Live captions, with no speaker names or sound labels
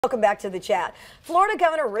Welcome back to the chat. Florida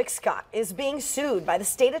Governor Rick Scott is being sued by the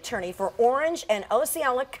state attorney for Orange and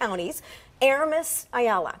Osceola counties, Aramis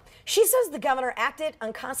Ayala. She says the governor acted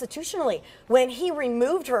unconstitutionally when he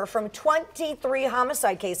removed her from 23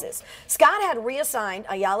 homicide cases. Scott had reassigned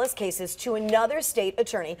Ayala's cases to another state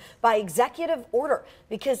attorney by executive order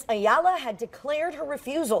because Ayala had declared her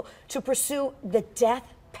refusal to pursue the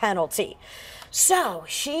death penalty. So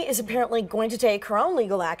she is apparently going to take her own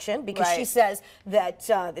legal action because she says that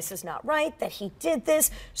this is not right, that he did this.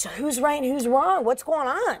 So who's right and who's wrong? What's going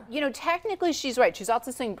on? You know, technically she's right. She's also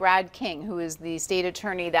suing Brad King, who is the state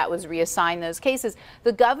attorney that was reassigned those cases.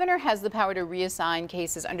 The governor has the power to reassign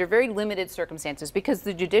cases under very limited circumstances because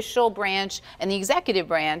the judicial branch and the executive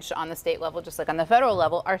branch on the state level, just like on the federal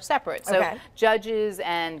level, are separate. So judges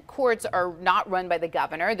and courts are not run by the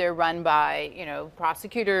governor. They're run by, you know,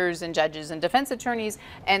 prosecutors and judges and defense attorneys,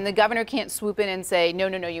 and the governor can't swoop in and say, no,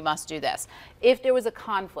 you must do this. If there was a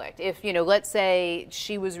conflict, if, you know, let's say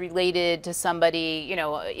she was related to somebody, you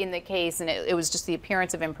know, in the case and it was just the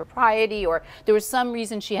appearance of impropriety, or there was some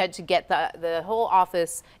reason she had to get the whole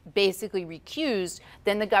office basically recused,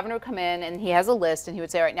 then the governor would come in and he has a list and he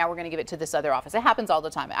would say, all right, now we're going to give it to this other office. It happens all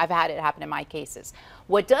the time. I've had it happen in my cases.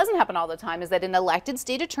 What doesn't happen all the time is that an elected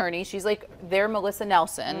state attorney, she's like their Melissa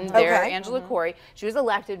Nelson, their Angela Corey, she was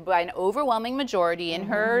elected by an overwhelming majority in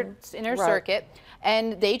her circuit,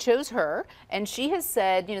 and they chose her, and she has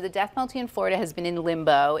said, you know, the death penalty in Florida has been in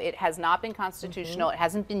limbo. It has not been constitutional. It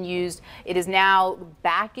hasn't been used. It is now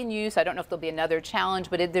back in use. I don't know if there'll be another challenge,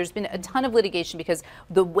 but there's been a ton of litigation because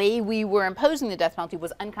the way we were imposing the death penalty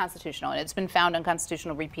was unconstitutional, and it's been found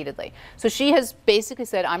unconstitutional repeatedly. So she has basically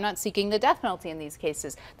said, I'm not seeking the death penalty in these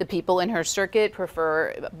cases. The people in her circuit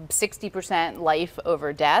prefer 60% life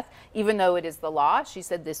over death, even though it is the law. She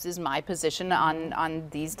said, this is my position on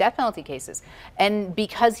these death penalty cases. And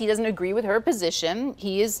because he doesn't agree with her position,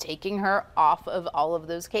 he is taking her off of all of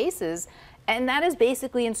those cases. And that is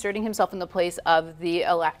basically inserting himself in the place of the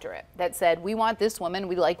electorate that said, we want this woman,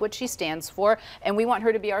 we like what she stands for, and we want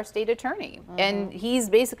her to be our state attorney. And he's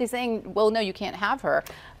basically saying, well, no, you can't have her.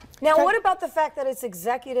 Now, what about the fact that it's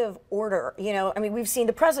executive order? You know, I mean, we've seen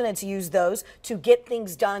the presidents use those to get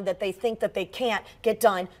things done that they think that they can't get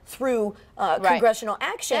done through congressional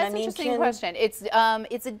action. That's an interesting question. It's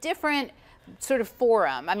a different sort of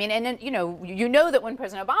forum. I mean, and then, you know that when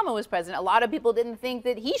President Obama was president, a lot of people didn't think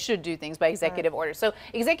that he should do things by executive order. So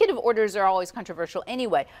executive orders are always controversial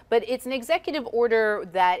anyway, but it's an executive order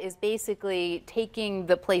that is basically taking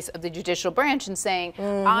the place of the judicial branch and saying,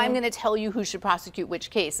 I'm going to tell you who should prosecute which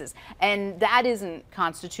cases. And that isn't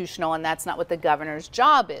constitutional, and that's not what the governor's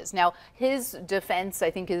job is. Now, his defense,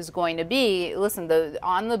 I think, is going to be, listen,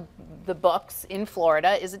 on the books in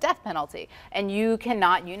Florida is a death penalty, and you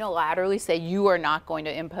cannot unilaterally say you are not going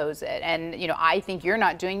to impose it, and you know, I think you're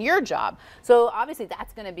not doing your job. So obviously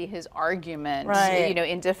that's going to be his argument, you know,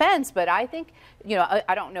 in defense. But I think, you know,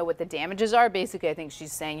 I don't know what the damages are. Basically, I think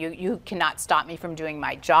she's saying you cannot stop me from doing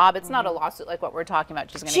my job. It's not a lawsuit like what we're talking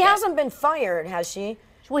about. She hasn't been fired, has she?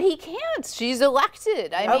 Well, he can't. She's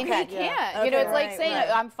elected. I mean, he can't. You know, it's like saying,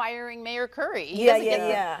 I'm firing Mayor Curry. He doesn't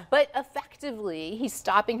get But effectively, he's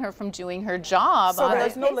stopping her from doing her job. So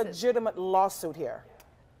there's no legitimate lawsuit here?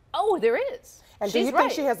 Oh, there is. And do you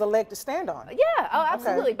think she has a leg to stand on? Yeah, oh,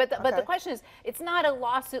 absolutely. But the question is, it's not a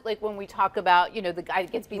lawsuit like when we talk about, you know, the guy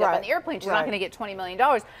that gets beat up on the airplane. She's not going to get $20 million.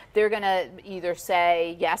 They're going to either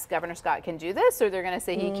say, yes, Governor Scott can do this, or they're going to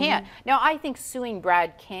say he can't. Now, I think suing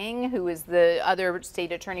Brad King, who is the other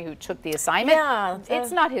state attorney who took the assignment,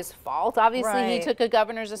 it's not his fault. Obviously, he took a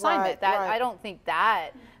governor's assignment. I don't think that.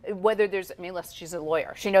 Whether there's, I mean, unless she's a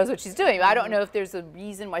lawyer, she knows what she's doing. I don't know if there's a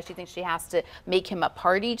reason why she thinks she has to make him a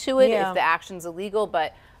party to it if the action's illegal,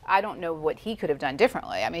 but I don't know what he could have done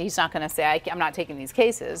differently. I mean, he's not going to say, I'm not taking these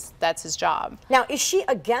cases. That's his job. Now, is she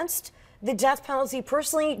against the death penalty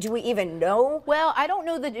personally? Do we even know? Well, I don't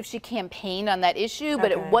know that if she campaigned on that issue,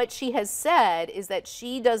 but what she has said is that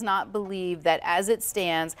she does not believe that as it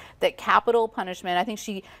stands, that capital punishment, I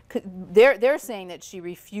think they're saying that she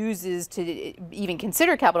refuses to even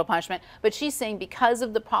consider capital punishment, but she's saying because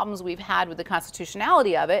of the problems we've had with the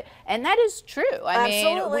constitutionality of it, and that is true. I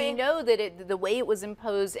mean, we know that the way it was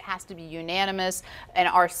imposed, it has to be unanimous, and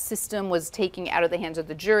our system was taking it out of the hands of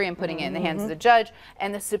the jury and putting it in the hands of the judge,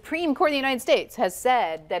 and the Supreme Court the United States has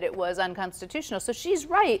said that it was unconstitutional. So she's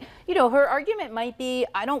right. You know, her argument might be,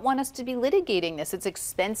 I don't want us to be litigating this. It's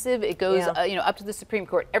expensive. It goes, you know, up to the Supreme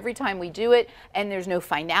Court every time we do it, and there's no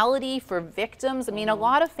finality for victims. I mean, a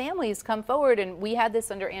lot of families come forward, and we had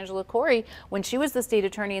this under Angela Corey when she was the state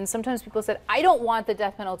attorney, and sometimes people said, I don't want the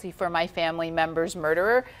death penalty for my family member's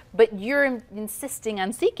murderer, but you're insisting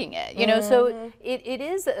on seeking it. You know, so it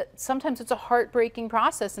is, sometimes it's a heartbreaking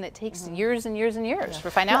process, and it takes years and years and years for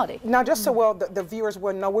finality. Now, just so well the viewers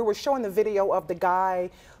would know, we were showing the video of the guy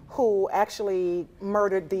who actually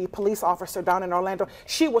murdered the police officer down in Orlando.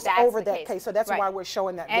 She was over that case, so that's why we're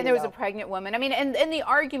showing that video. And there was a pregnant woman. I mean, and the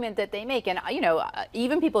argument that they make, and you know,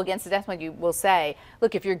 even people against the death penalty will say,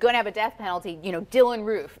 look, if you're going to have a death penalty, you know, Dylan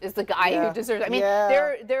Roof is the guy who deserves it. I mean,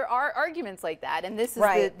 there are arguments like that, and this is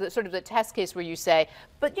the sort of the test case where you say,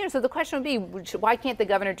 but you know, so the question would be, why can't the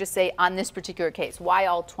governor just say on this particular case? Why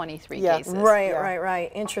all 23 cases?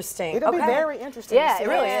 Right. Interesting. It'll be very interesting. Yeah, to see it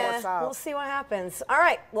really is. We'll see what happens. All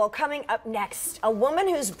right. Well, coming up next, a woman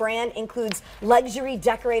whose brand includes luxury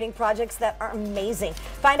decorating projects that are amazing.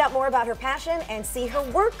 Find out more about her passion and see her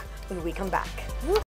work when we come back.